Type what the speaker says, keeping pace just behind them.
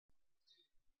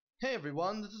Hey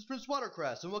everyone, this is Prince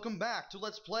Watercrest, and welcome back to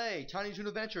Let's Play Tiny Toon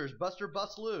Adventures Buster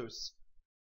Bust Loose.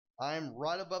 I'm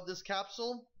right above this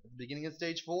capsule at the beginning of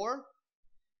stage 4,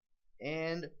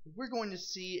 and we're going to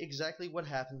see exactly what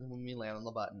happens when we land on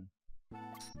the button.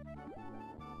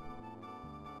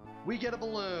 We get a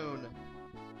balloon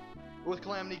with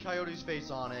Calamity Coyote's face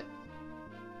on it.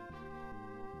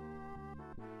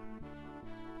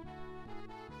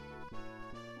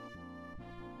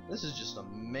 This is just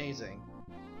amazing.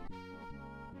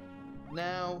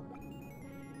 Now,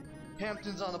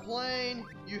 Hampton's on a plane,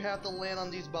 you have to land on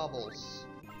these bubbles.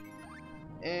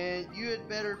 And you had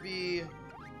better be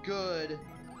good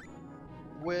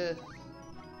with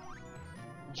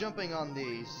jumping on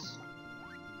these.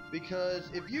 Because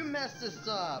if you mess this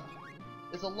up,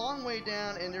 it's a long way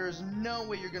down and there is no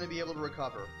way you're going to be able to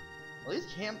recover. At least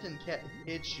Hampton can't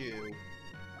hit you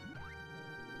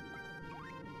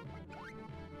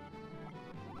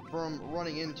from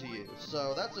running into you,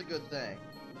 so that's a good thing.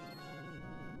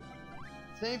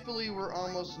 Thankfully, we're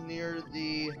almost near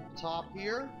the top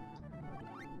here.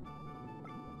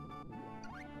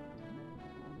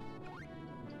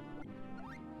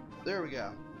 There we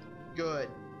go. Good.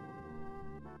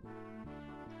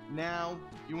 Now,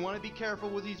 you want to be careful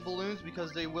with these balloons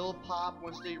because they will pop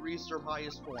once they reach their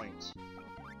highest point.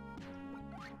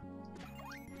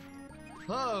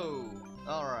 Oh!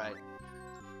 Alright.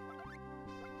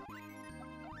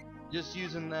 Just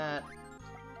using that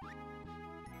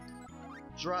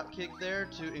drop kick there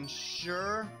to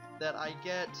ensure that I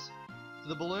get to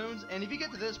the balloons. And if you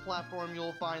get to this platform,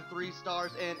 you'll find 3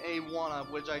 stars and a 1-up,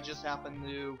 which I just happened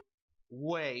to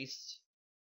waste.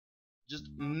 Just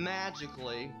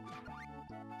magically.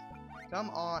 Come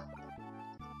on.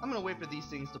 I'm gonna wait for these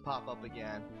things to pop up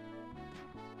again.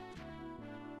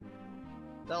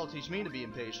 That'll teach me to be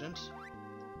impatient.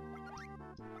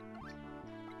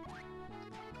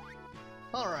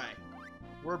 Alright,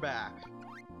 we're back.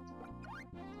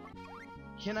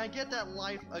 Can I get that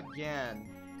life again?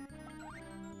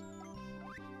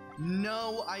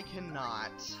 No, I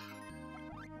cannot.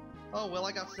 Oh, well,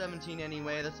 I got 17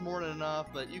 anyway. That's more than enough,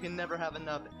 but you can never have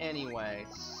enough anyway.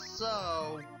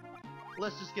 So,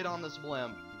 let's just get on this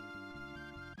blimp.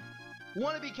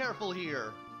 Want to be careful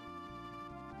here,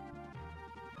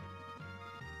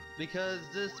 because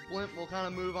this blimp will kind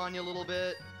of move on you a little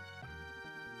bit.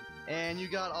 And you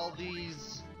got all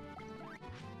these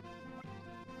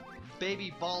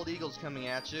baby bald eagles coming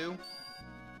at you.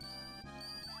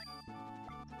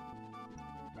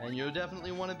 And you'll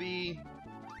definitely want to be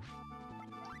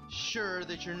sure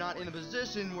that you're not in a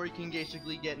position where you can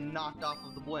basically get knocked off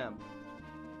of the blimp.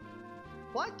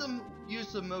 Like the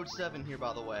use of mode 7 here,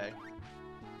 by the way.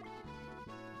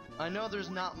 I know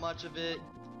there's not much of it.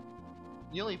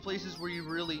 The only places where you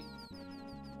really...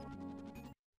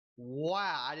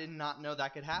 Wow, I did not know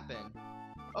that could happen.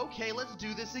 Okay, let's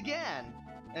do this again.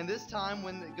 And this time,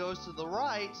 when it goes to the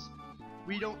right,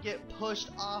 we don't get pushed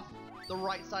off the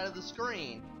right side of the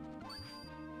screen.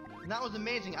 And that was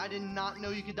amazing. I did not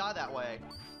know you could die that way.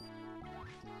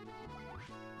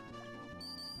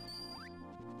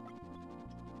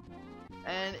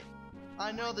 And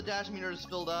I know the dash meter is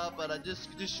filled up, but I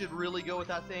just should really go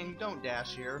without saying don't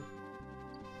dash here.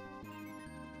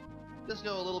 Just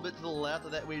go a little bit to the left so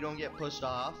that way you don't get pushed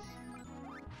off.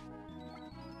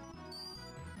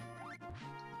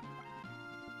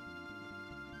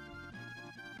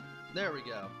 There we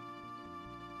go.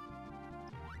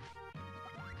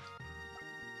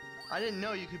 I didn't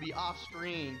know you could be off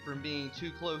screen from being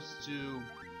too close to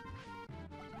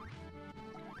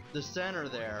the center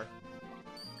there.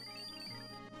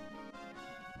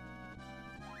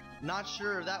 Not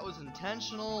sure if that was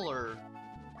intentional or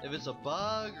if it's a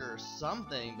bug or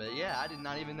something, but yeah, I did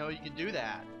not even know you could do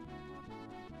that.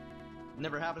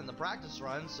 Never happened in the practice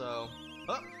run, so...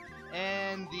 Oh!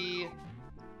 And the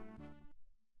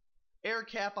air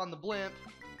cap on the blimp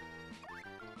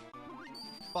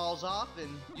falls off and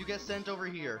you get sent over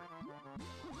here.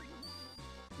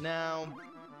 Now,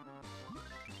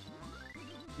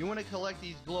 you want to collect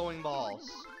these glowing balls.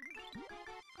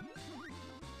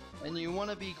 And you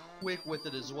want to be quick with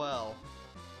it as well.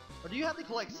 Or do you have to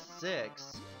collect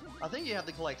 6? I think you have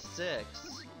to collect 6.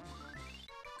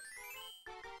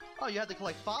 Oh, you have to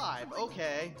collect 5.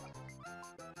 Okay.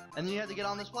 And then you have to get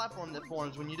on this platform that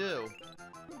forms when you do.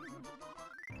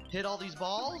 Hit all these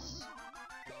balls.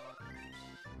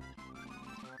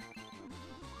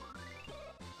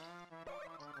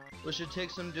 Which should take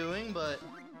some doing, but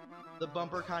the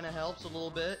bumper kind of helps a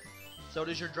little bit. So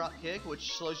does your drop kick,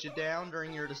 which slows you down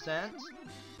during your descent.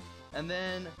 And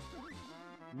then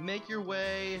make your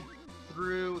way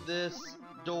through this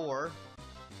door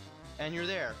And you're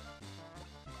there.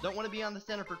 Don't want to be on the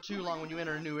center for too long when you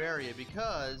enter a new area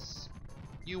because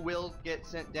you will get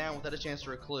sent down without a chance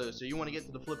for a clue. So you want to get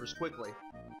to the flippers quickly.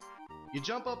 You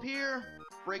jump up here,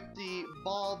 break the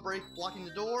ball, blocking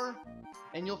the door,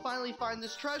 and you'll finally find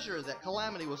this treasure that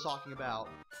Calamity was talking about.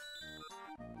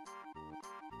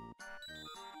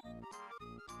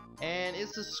 And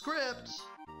it's the script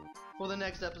for the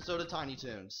next episode of Tiny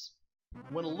Toons.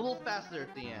 Went a little fast there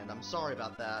at the end. I'm sorry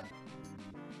about that.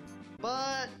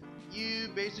 But you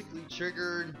basically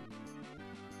triggered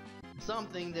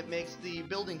something that makes the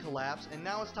building collapse, and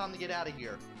now it's time to get out of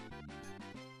here.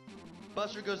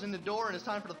 Buster goes in the door, and it's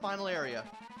time for the final area.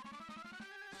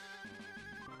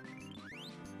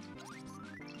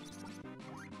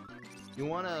 You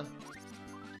want to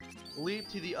leap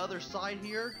to the other side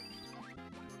here.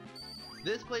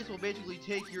 This place will basically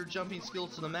take your jumping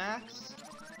skills to the max.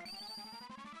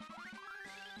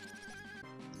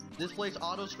 This place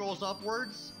auto-scrolls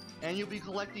upwards, and you'll be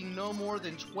collecting no more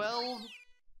than 12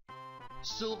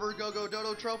 silver Go-Go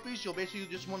Dodo trophies. You'll basically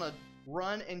just want to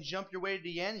run and jump your way to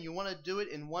the end, and you want to do it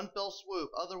in one fell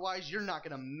swoop. Otherwise, you're not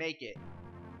going to make it.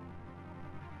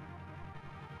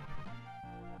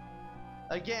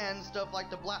 Again, stuff like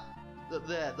the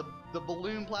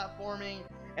balloon platforming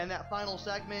and that final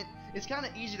segment, it's kind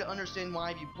of easy to understand why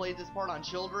if you played this part on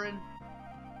children,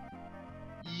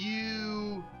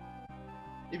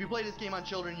 if you play this game on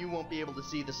children, you won't be able to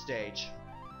see the stage.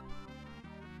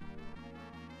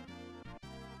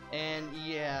 And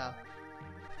yeah,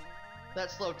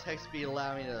 that slow text speed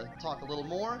allowed me to talk a little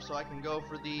more, so I can go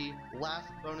for the last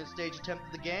bonus stage attempt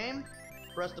of the game.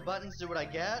 Press the buttons, see what I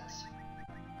get.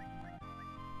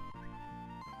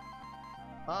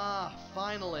 Ah,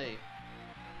 finally.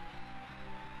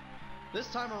 This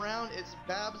time around, it's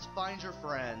Babs Find Your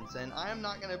Friends, and I'm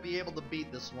not going to be able to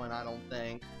beat this one, I don't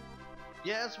think.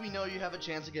 Yes, we know you have a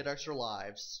chance to get extra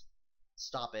lives.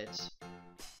 Stop it.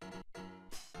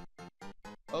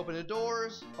 Open the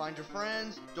doors, find your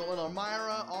friends, don't let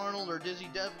Elmira, Arnold, or Dizzy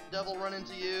Devil run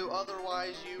into you,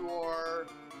 otherwise you are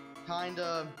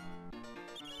kinda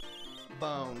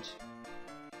boned.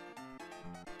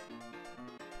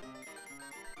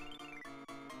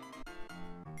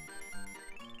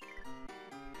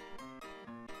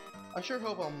 I sure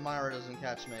hope Elmira doesn't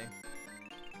catch me.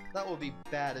 That would be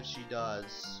bad if she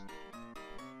does.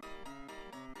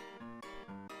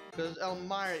 Because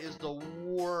Elmira is the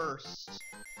worst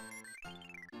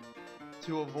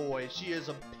to avoid. She is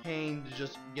a pain to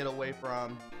just get away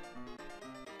from.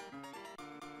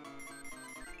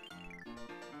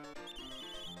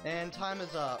 And time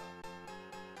is up.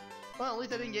 Well, at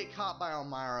least I didn't get caught by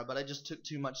Elmira, but I just took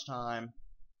too much time.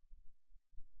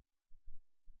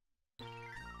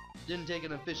 Didn't take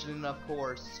an efficient enough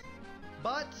course.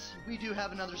 But we do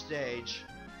have another stage.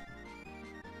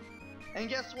 And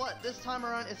guess what? This time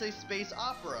around it's a space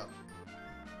opera.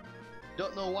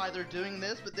 Don't know why they're doing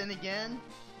this, but then again,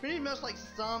 pretty much like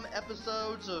some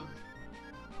episodes of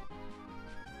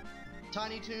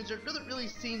Tiny Toons, there doesn't really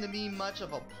seem to be much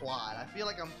of a plot. I feel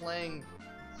like I'm playing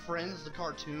Friends the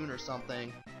cartoon or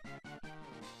something.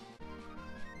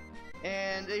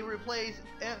 And they replace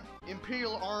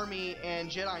Imperial Army and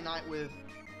Jedi Knight with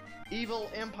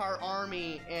Evil Empire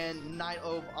Army and Knight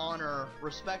of Honor,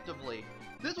 respectively.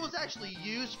 This was actually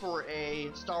used for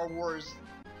a Star Wars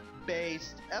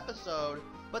based episode,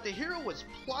 but the hero was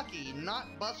Plucky,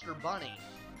 not Buster Bunny.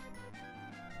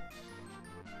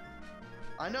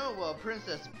 I know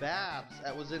Princess Babs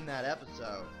that was in that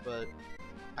episode, but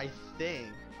I think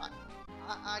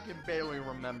I can barely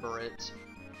remember it.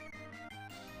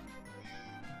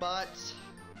 But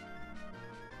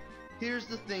here's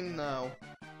the thing though,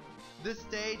 this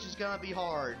stage is gonna be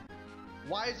hard.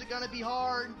 Why is it gonna be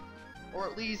hard? Or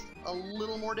at least a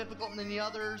little more difficult than the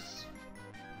others?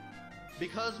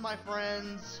 Because, my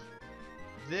friends,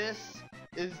 this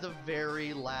is the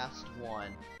very last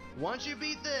one. Once you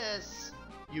beat this,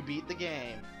 you beat the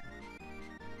game.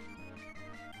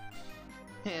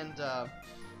 And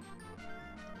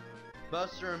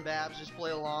Buster and Babs just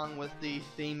play along with the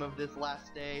theme of this last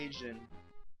stage, and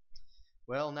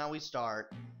well, now we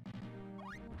start.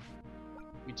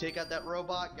 We take out that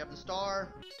robot, grab the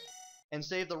star, and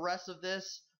save the rest of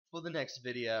this for the next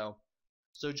video.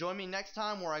 So join me next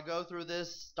time where I go through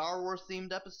this Star Wars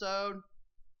themed episode,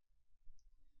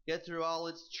 get through all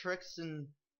its tricks and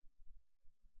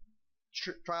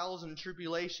trials and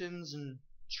tribulations and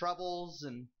troubles,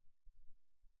 and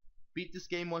beat this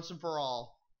game once and for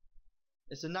all.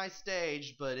 It's a nice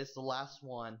stage, but it's the last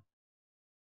one.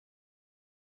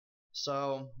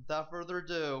 So, without further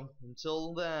ado,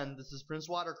 until then, this is Prince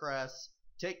Watercress.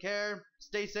 Take care,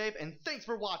 stay safe, and thanks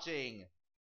for watching!